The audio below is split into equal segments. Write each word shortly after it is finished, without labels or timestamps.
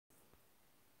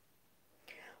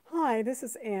Hi, this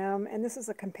is Em, and this is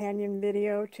a companion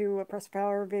video to a press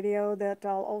flower video that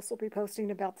I'll also be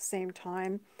posting about the same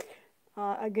time.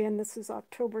 Again, this is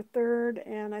October 3rd,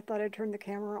 and I thought I'd turn the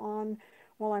camera on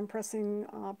while I'm pressing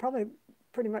probably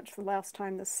pretty much the last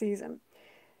time this season.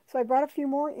 So I brought a few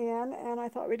more in, and I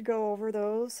thought we'd go over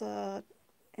those.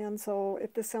 And so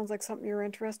if this sounds like something you're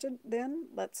interested in,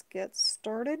 let's get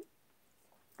started.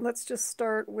 Let's just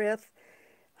start with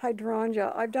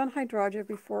hydrangea. I've done hydrangea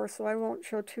before, so I won't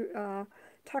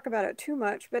talk about it too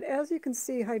much. But as you can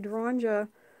see, hydrangea,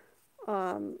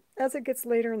 as it gets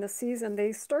later in the season,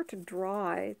 they start to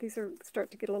dry. Start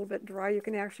to get a little bit dry. You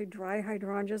can actually dry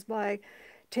hydrangeas by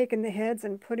taking the heads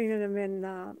and putting them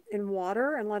in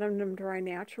water and letting them dry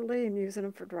naturally and using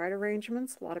them for dried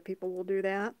arrangements. A lot of people will do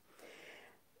that.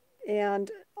 And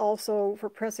also for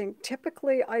pressing,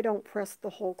 typically I don't press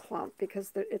the whole clump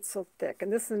because it's so thick.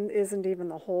 And this isn't even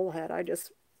the whole head. I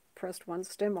just pressed one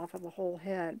stem off of the whole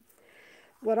head.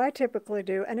 What I typically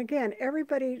do, and again,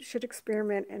 everybody should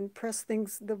experiment and press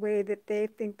things the way that they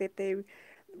think that they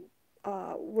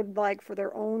would like for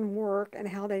their own work and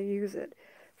how they use it.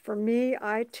 For me,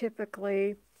 I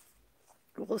typically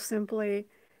will simply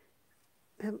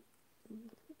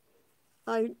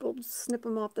I will snip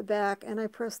them off the back and I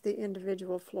press the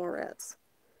individual florets.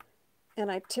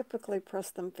 And I typically press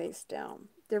them face down.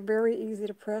 They're very easy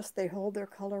to press. They hold their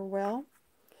color well.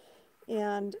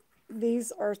 And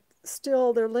these are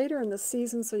they're later in the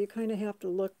season, so you kind of have to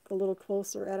look a little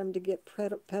closer at them to get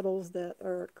petals that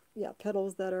are,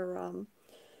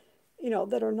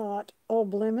 that are not all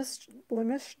blemished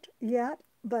yet.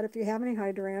 But if you have any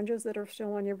hydrangeas that are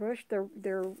still on your bush,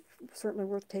 they're certainly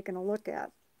worth taking a look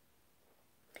at.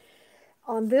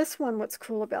 On this one, what's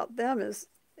cool about them is,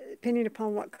 depending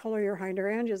upon what color your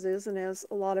hydrangeas is, and as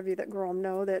a lot of you that grow them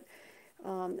know, that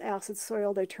acid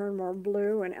soil, they turn more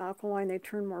blue, and alkaline, they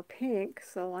turn more pink.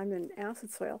 So I'm in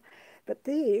acid soil. But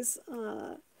these,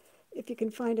 if you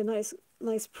can find a nice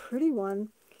pretty one,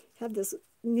 have this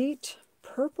neat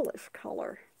purplish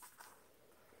color.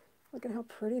 Look at how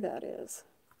pretty that is.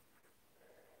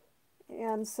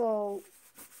 And so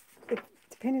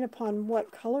depending upon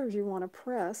what colors you want to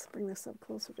press, bring this up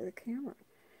closer to the camera.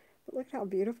 But look how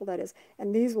beautiful that is.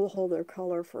 And these will hold their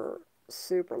color for a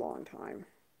super long time.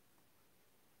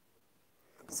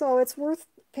 So it's worth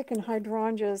picking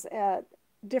hydrangeas at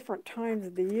different times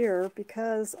of the year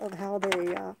because of how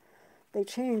they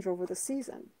change over the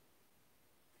season.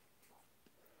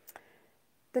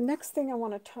 The next thing I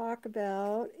want to talk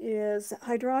about is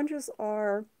hydrangeas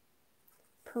are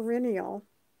perennial,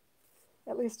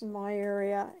 at least in my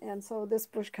area, and so this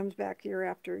bush comes back year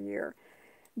after year.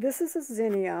 This is a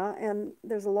zinnia, and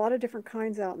there's a lot of different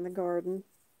kinds out in the garden.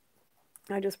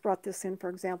 I just brought this in, for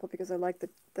example, because I like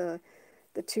the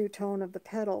two-tone of the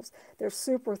petals. They're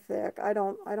super thick. I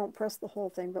don't press the whole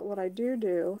thing, but what I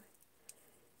do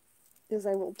is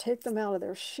I will take them out of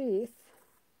their sheath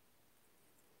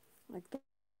like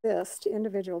this to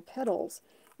individual petals,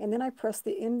 and then I press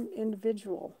the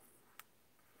individual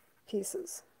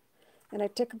pieces. And I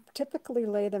typically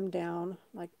lay them down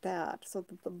like that so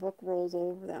that the book rolls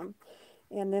over them.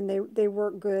 And then they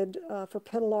work good for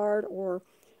petal art, or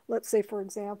let's say, for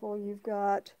example, you've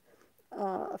got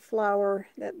a flower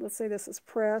that, let's say this is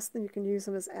pressed, then you can use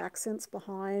them as accents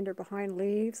behind or behind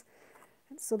leaves.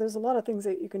 And so there's a lot of things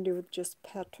that you can do with just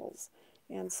petals.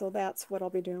 And so that's what I'll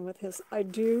be doing with his. I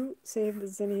do save the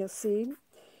zinnia seed.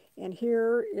 And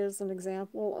here is an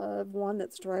example of one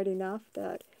that's dried enough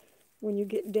that when you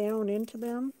get down into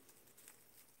them,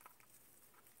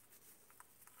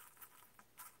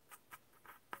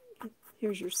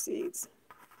 here's your seeds.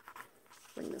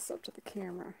 Bring this up to the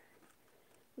camera.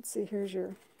 Let's see, here's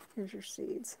your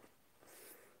seeds.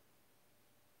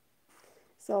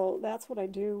 So that's what I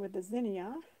do with the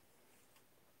zinnia.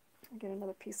 I'll get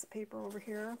another piece of paper over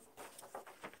here.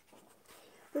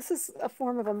 This is a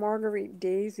form of a Marguerite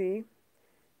daisy.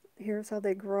 Here's how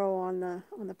they grow on the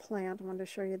plant. I wanted to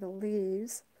show you the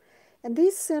leaves. And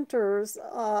these centers,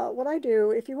 what I do,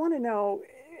 if you want to know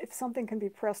if something can be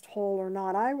pressed whole or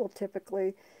not, I will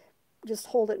typically just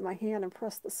hold it in my hand and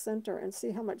press the center and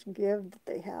see how much give that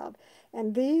they have.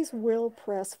 And these will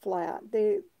press flat.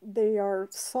 They are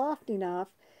soft enough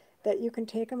that you can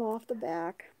take them off the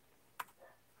back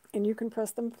and you can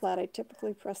press them flat. I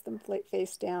typically press them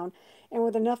face down. And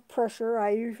with enough pressure,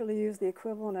 I usually use the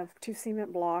equivalent of 2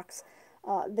 cement blocks.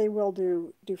 They will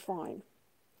do fine.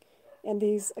 And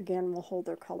these, again, will hold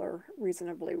their color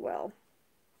reasonably well.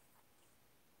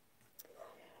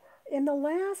 In the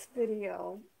last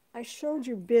video, I showed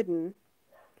you bidden.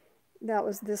 That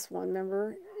was this one,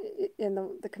 remember? In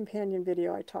the companion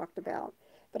video I talked about.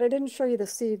 But I didn't show you the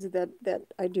seeds that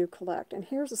I do collect. And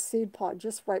here's a seed pod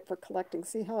just right for collecting.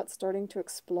 See how it's starting to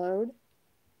explode?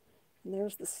 And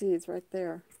there's the seeds right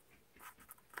there.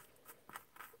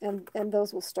 And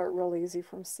those will start real easy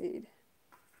from seed.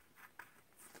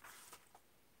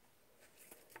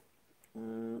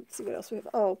 Let's see what else we have.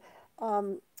 Oh,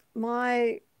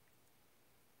 my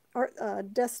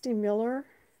Dusty Miller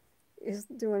is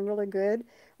doing really good.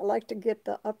 I like to get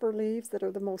the upper leaves that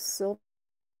are the most silver.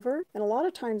 And a lot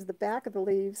of times the back of the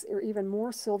leaves are even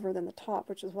more silver than the top,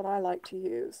 which is what I like to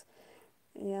use.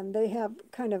 And they have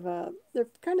kind of they're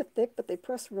kind of thick, but they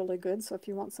press really good. So if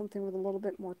you want something with a little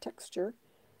bit more texture,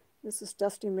 this is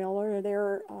Dusty Miller.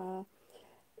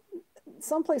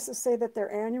 Some places say that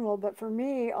they're annual, but for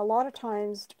me, a lot of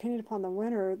times, depending upon the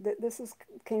winter,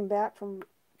 came back from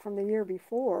the year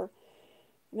before.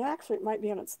 And actually, it might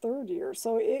be on its third year.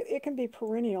 So it can be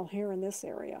perennial here in this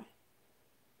area.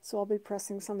 So I'll be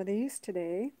pressing some of these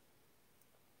today.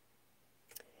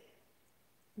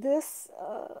 This,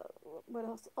 what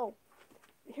else? Oh,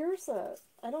 here's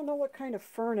I don't know what kind of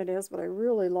fern it is, but I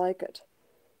really like it.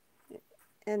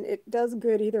 And it does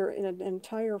good either in an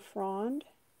entire frond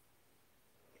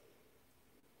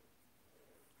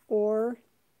or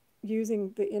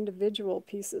using the individual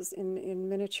pieces in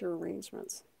miniature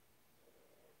arrangements.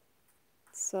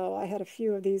 So I had a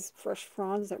few of these fresh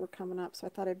fronds that were coming up, so I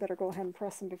thought I'd better go ahead and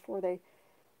press them before they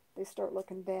start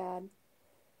looking bad.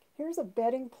 Here's a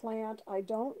bedding plant. I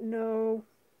don't know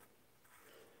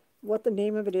what the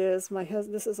name of it is.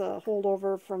 This is a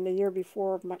holdover from the year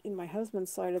before in my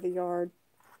husband's side of the yard.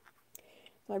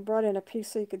 So I brought in a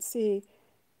piece so you could see.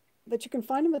 But you can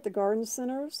find them at the garden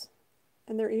centers,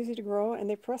 and they're easy to grow, and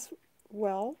they press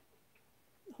well,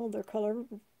 hold their color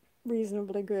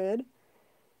reasonably good.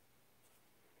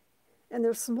 And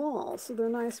they're small, so they're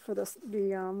nice for the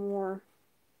more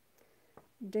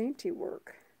dainty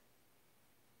work.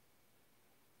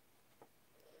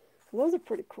 So those are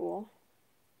pretty cool.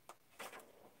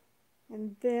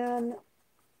 And then,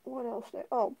 what else?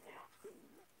 Oh,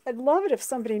 I'd love it if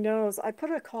somebody knows. I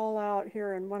put a call out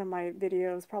here in one of my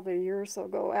videos probably a year or so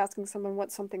ago asking someone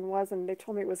what something was, and they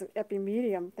told me it was an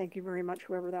epimedium. Thank you very much,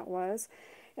 whoever that was.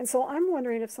 And so I'm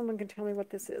wondering if someone can tell me what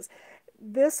this is.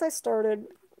 This I started,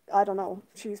 I don't know,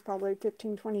 geez, probably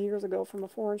 15, 20 years ago from a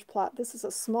 4-inch plot. This is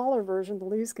a smaller version. The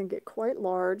leaves can get quite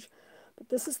large, but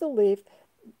this is the leaf.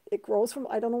 It grows from,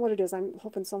 I don't know what it is. I'm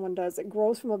hoping someone does. It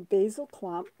grows from a basal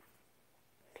clump.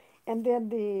 And then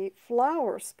the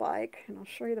flower spike, and I'll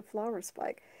show you the flower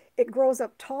spike, it grows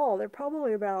up tall. They're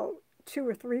probably about 2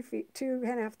 or 3 feet,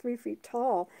 2.5, 3 feet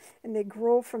tall, and they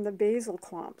grow from the basal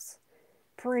clumps.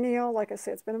 Perennial, like I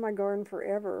said, it's been in my garden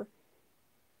forever.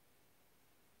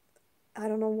 I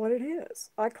don't know what it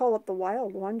is. I call it the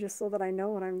wild one just so that I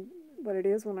know what it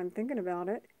is when I'm thinking about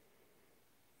it.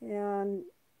 And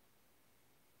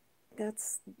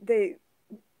they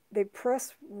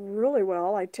press really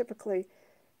well. I typically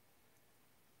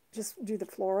just do the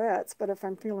florets, but if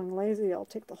I'm feeling lazy, I'll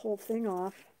take the whole thing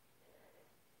off.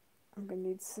 I'm going to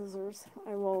need scissors.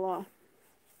 I will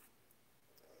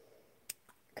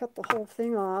cut the whole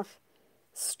thing off,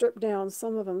 strip down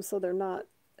some of them so they're not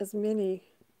as many,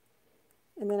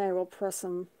 and then I will press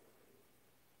them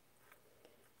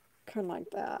kind of like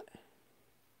that.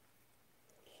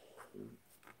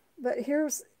 But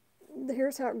here's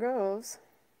how it goes.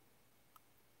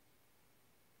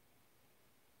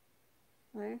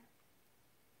 Right?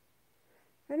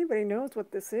 If anybody knows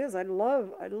what this is, I'd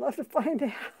love to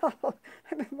find out.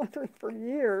 I've been wondering for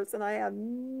years, and I have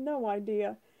no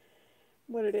idea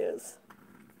what it is.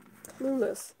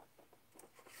 Clueless.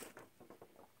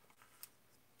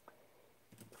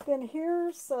 Then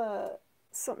here's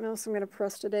something else I'm going to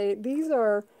press today. These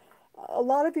are, a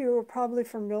lot of you are probably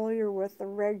familiar with the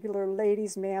regular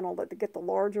lady's mantle that they get the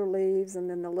larger leaves and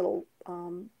then the little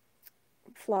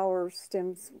flower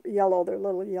stems, yellow. They're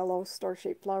little yellow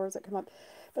star-shaped flowers that come up.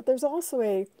 But there's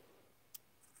also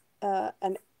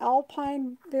an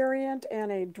alpine variant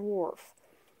and a dwarf.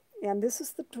 And this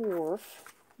is the dwarf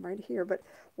right here. But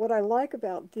what I like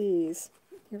about these,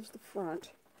 here's the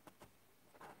front.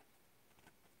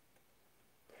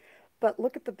 But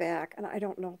look at the back, and I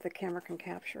don't know if the camera can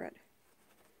capture it.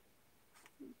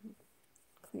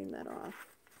 Clean that off.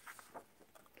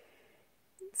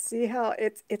 See how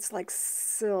it's like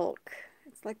silk.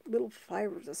 It's like little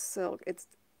fibers of silk.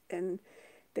 And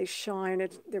they shine.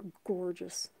 They're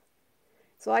gorgeous.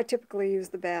 So I typically use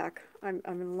the back. I'm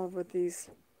in love with these.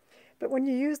 But when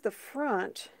you use the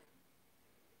front,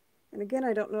 and again,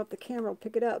 I don't know if the camera will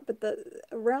pick it up, but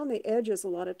around the edges, a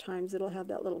lot of times it'll have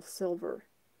that little silver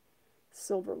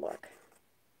look.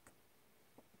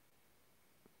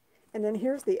 And then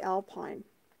here's the alpine.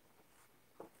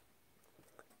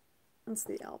 That's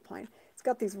the alpine. It's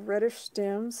got these reddish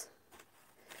stems.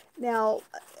 Now,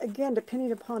 again,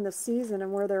 depending upon the season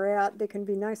and where they're at, they can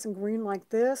be nice and green like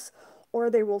this, or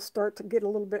they will start to get a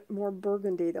little bit more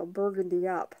burgundy. They'll burgundy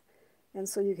up. And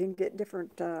so you can get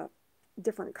different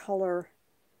color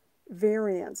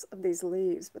variants of these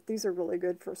leaves. But these are really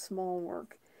good for small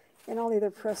work. And I'll either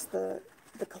press the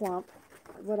clump.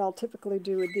 What I'll typically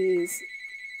do with these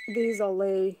I'll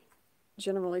lay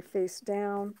generally face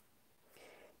down.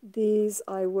 These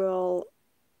I will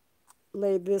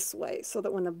lay this way so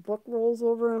that when the book rolls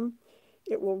over them,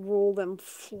 it will roll them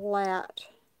flat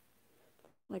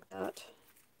like that.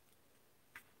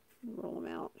 Roll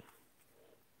them out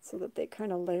so that they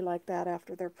kind of lay like that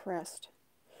after they're pressed.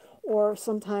 Or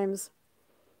sometimes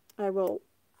I will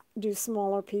do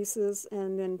smaller pieces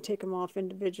and then take them off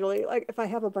individually. Like if I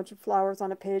have a bunch of flowers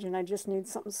on a page and I just need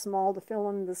something small to fill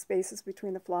in the spaces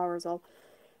between the flowers, I'll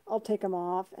take them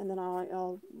off and then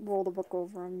I'll roll the book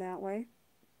over them that way.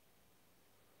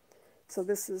 So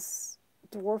this is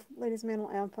dwarf lady's mantle,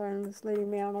 alpine, this lady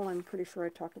mantle. I'm pretty sure I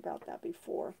talked about that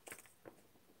before.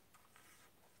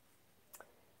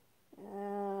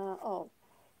 Oh,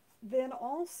 then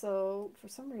also for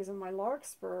some reason my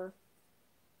larkspur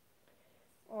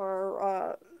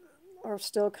are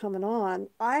still coming on.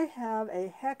 I have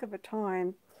a heck of a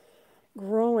time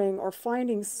growing or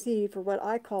finding seed for what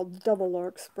I call double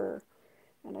larkspur.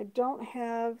 And I don't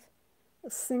have a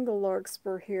single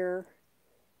larkspur here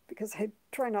because I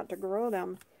try not to grow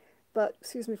them. But,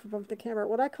 excuse me for bumping the camera,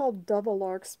 what I call double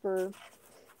larkspur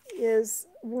is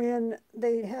when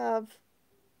they have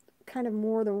kind of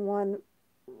more than one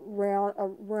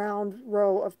round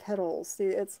row of petals.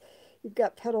 See, you've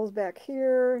got petals back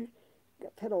here, you've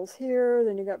got petals here,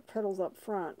 then you've got petals up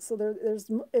front. So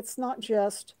it's not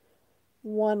just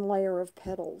one layer of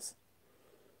petals.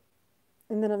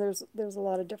 And then there's a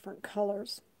lot of different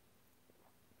colors.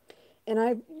 And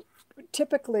I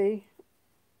typically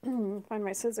find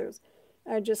my scissors.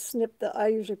 I just I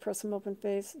usually press them open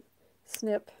face,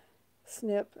 snip,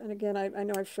 snip. And again, I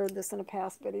know I've showed this in a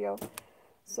past video.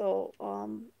 So,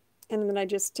 and then I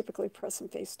just typically press them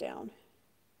face down.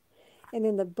 And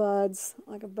then the buds,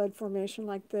 like a bud formation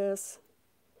like this,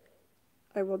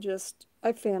 I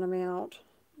fan them out.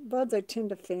 Buds I tend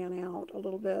to fan out a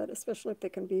little bit, especially if they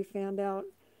can be fanned out.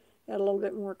 Add a little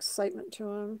bit more excitement to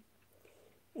them.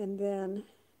 And then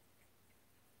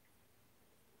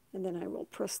I will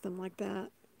press them like that.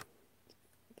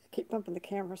 I keep bumping the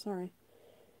camera, sorry.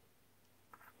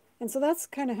 And so that's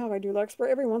kind of how I do larkspur.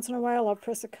 Every once in a while I'll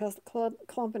press a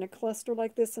clump in a cluster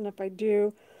like this, and if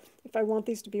I want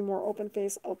these to be more open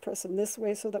face, I'll press them this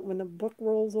way so that when the book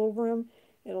rolls over them,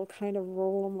 it'll kind of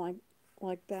roll them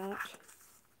like that.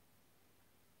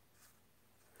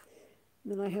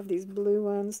 And then I have these blue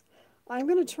ones. I'm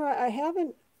going to try, I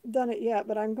haven't done it yet,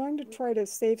 but I'm going to try to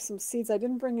save some seeds. I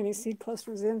didn't bring any seed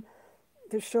clusters in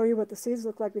to show you what the seeds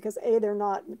look like because A, they're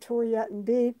not mature yet, and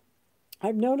B,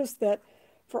 I've noticed that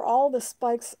for all the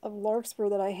spikes of larkspur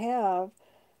that I have,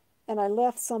 and I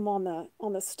left some on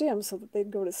the stem so that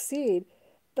they'd go to seed,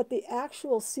 but the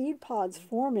actual seed pods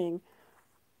forming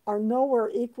are nowhere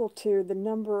equal to the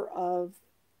number of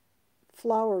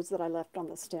flowers that I left on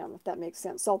the stem, if that makes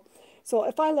sense. So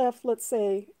if I left, let's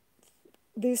say,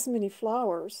 these many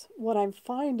flowers, what I'm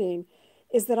finding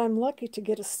is that I'm lucky to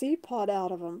get a seed pod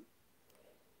out of them.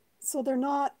 So they're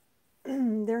not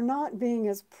they're not being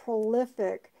as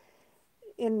prolific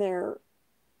in their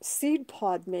seed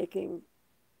pod making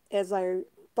as I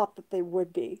thought that they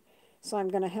would be. So I'm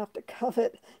going to have to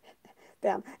covet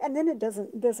them. And then it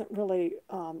doesn't really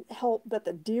help that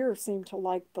the deer seem to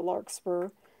like the larkspur,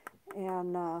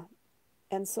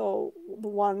 and so the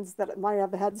ones that might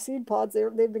have had seed pods,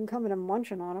 they've been coming and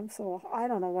munching on them. So I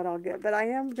don't know what I'll get, but I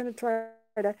am going to try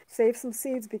to save some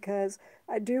seeds because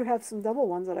I do have some double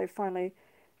ones that I finally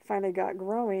got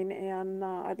growing, and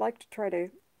I'd like to try to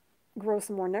grow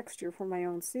some more next year for my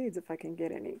own seeds if I can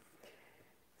get any.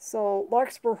 So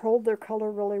larkspur hold their color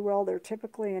really well. They're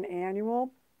typically an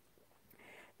annual.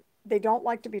 They don't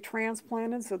like to be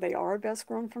transplanted, so they are best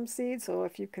grown from seed. So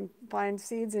if you can find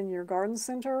seeds in your garden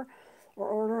center or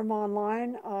order them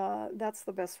online, that's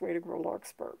the best way to grow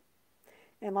larkspur.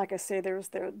 And like I say, there's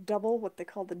their double, what they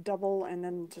call the double, and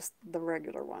then just the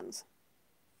regular ones.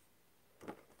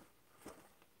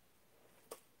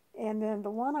 And then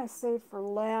the one I saved for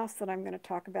last that I'm going to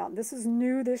talk about, this is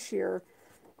new this year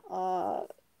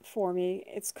for me.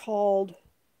 It's called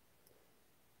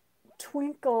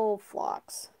Twinkle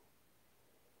Phlox.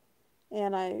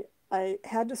 And I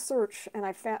had to search, and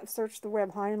I searched the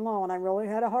web high and low, and I really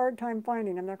had a hard time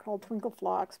finding them. They're called twinkle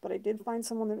phlox, but I did find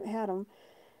someone that had them.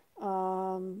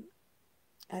 Um,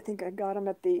 I think I got them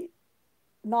at the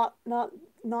not not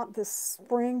not this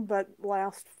spring, but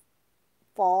last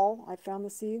fall. I found the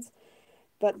seeds,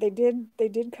 but they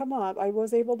did come up. I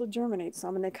was able to germinate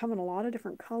some, and they come in a lot of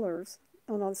different colors.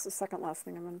 Oh no, this is the second last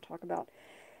thing I'm going to talk about.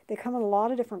 They come in a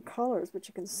lot of different colors, which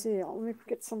you can see. Let me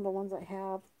get some of the ones I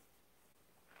have.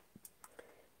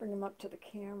 Bring them up to the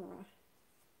camera.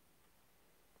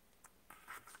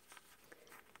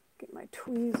 Get my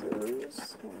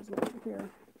tweezers. There's one here.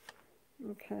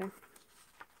 Okay.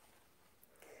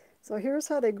 So here's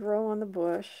how they grow on the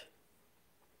bush.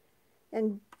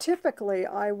 And typically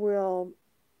I will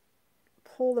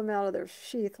pull them out of their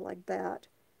sheath like that,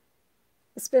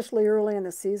 especially early in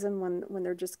the season when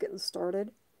they're just getting started.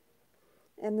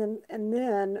 And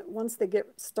then once they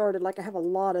get started, like I have a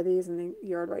lot of these in the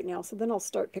yard right now, so then I'll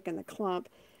start picking the clump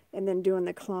and then doing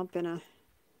the clump in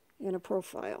a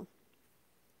profile.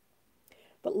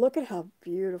 But look at how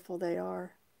beautiful they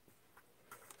are.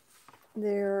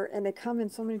 And they come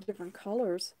in so many different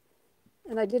colors.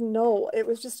 And I didn't know, it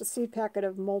was just a seed packet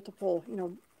of multiple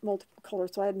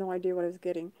colors, so I had no idea what I was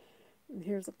getting. And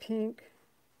here's a pink.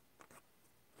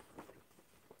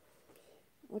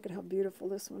 Look at how beautiful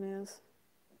this one is.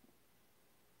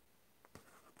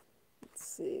 Let's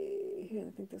see, here,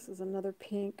 I think this is another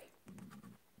pink.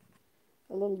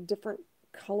 A little different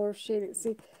color shading.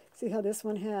 See how this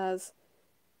one has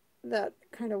that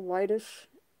kind of whitish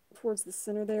towards the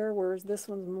center there, whereas this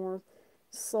one's more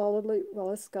solidly,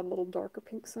 well, it's got a little darker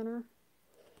pink center.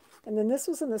 And then this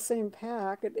was in the same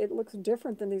pack. It looks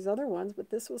different than these other ones,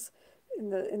 but this was in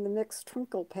the mixed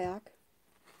twinkle pack.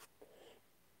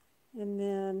 And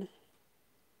then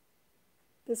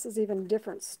this is even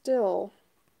different still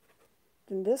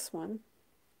than this one,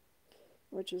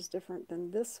 which is different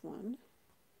than this one.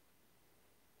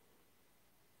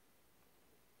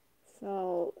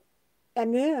 So,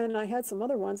 and then I had some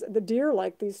other ones. The deer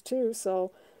like these too,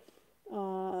 so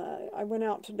I went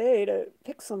out today to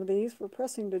pick some of these for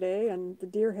pressing today, and the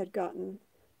deer had gotten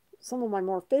some of my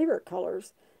more favorite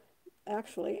colors,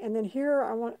 actually. And then here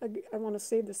I want to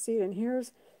save the seed, and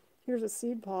here's a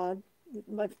seed pod,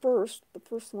 the first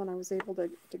one I was able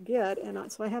to get,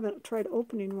 and so I haven't tried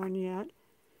opening one yet.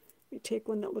 You take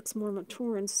one that looks more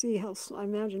mature and see how, I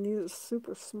imagine these are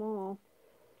super small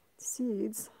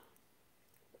seeds.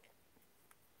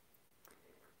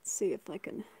 Let's see if I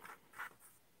can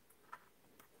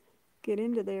get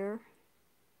into there.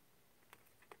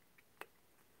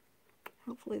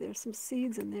 Hopefully there's some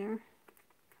seeds in there.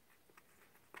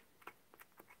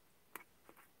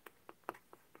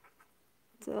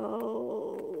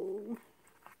 So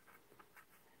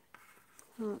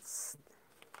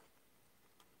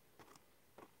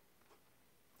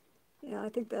yeah, I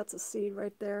think that's a seed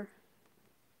right there,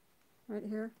 right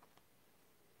here.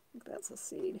 I think that's a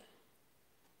seed.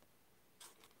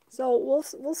 So we'll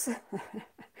see.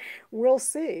 We'll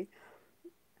see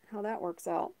how that works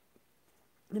out.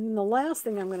 And then the last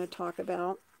thing I'm going to talk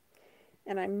about,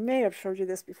 and I may have showed you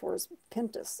this before, is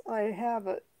Pintus.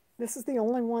 This is the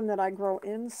only one that I grow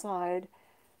inside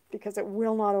because it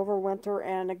will not overwinter,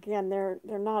 and again, they're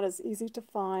not as easy to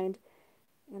find,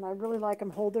 and I really like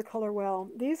them, hold their color well.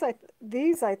 These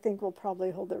I think will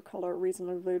probably hold their color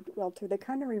reasonably well too. They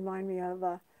kind of remind me of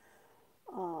a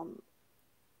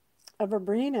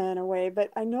Verbrina in a way, but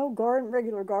I know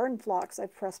regular garden phlox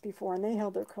I've pressed before, and they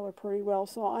held their color pretty well,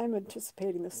 so I'm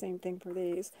anticipating the same thing for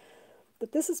these.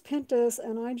 But this is Pintus,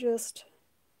 and I just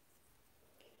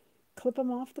clip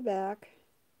them off the back,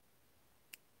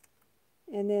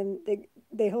 and then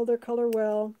they hold their color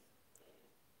well,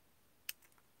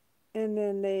 and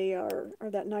then they are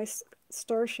that nice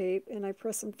star shape, and I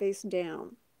press them face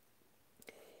down.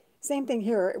 Same thing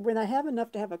here. When I have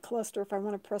enough to have a cluster, if I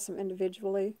want to press them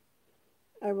individually,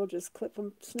 I will just clip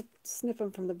them, snip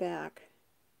them from the back.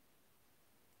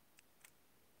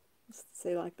 Just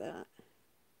say like that.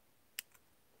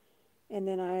 And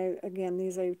then again,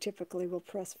 these I typically will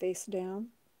press face down.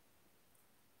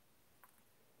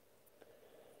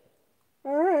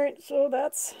 All right, so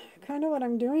that's kind of what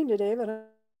I'm doing today, but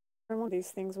I want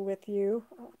these things with you.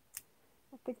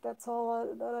 I think that's all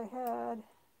that I had.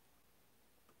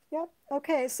 Yep,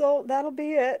 okay, so that'll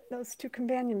be it. Those two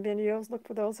companion videos. Look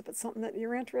for those if it's something that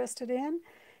you're interested in.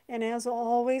 And as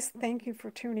always, thank you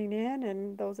for tuning in.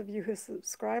 And those of you who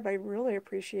subscribe, I really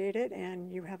appreciate it.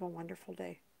 And you have a wonderful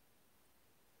day.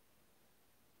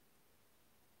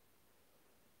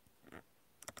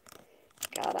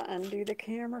 Gotta undo the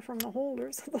camera from the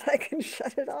holder so that I can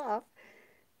shut it off.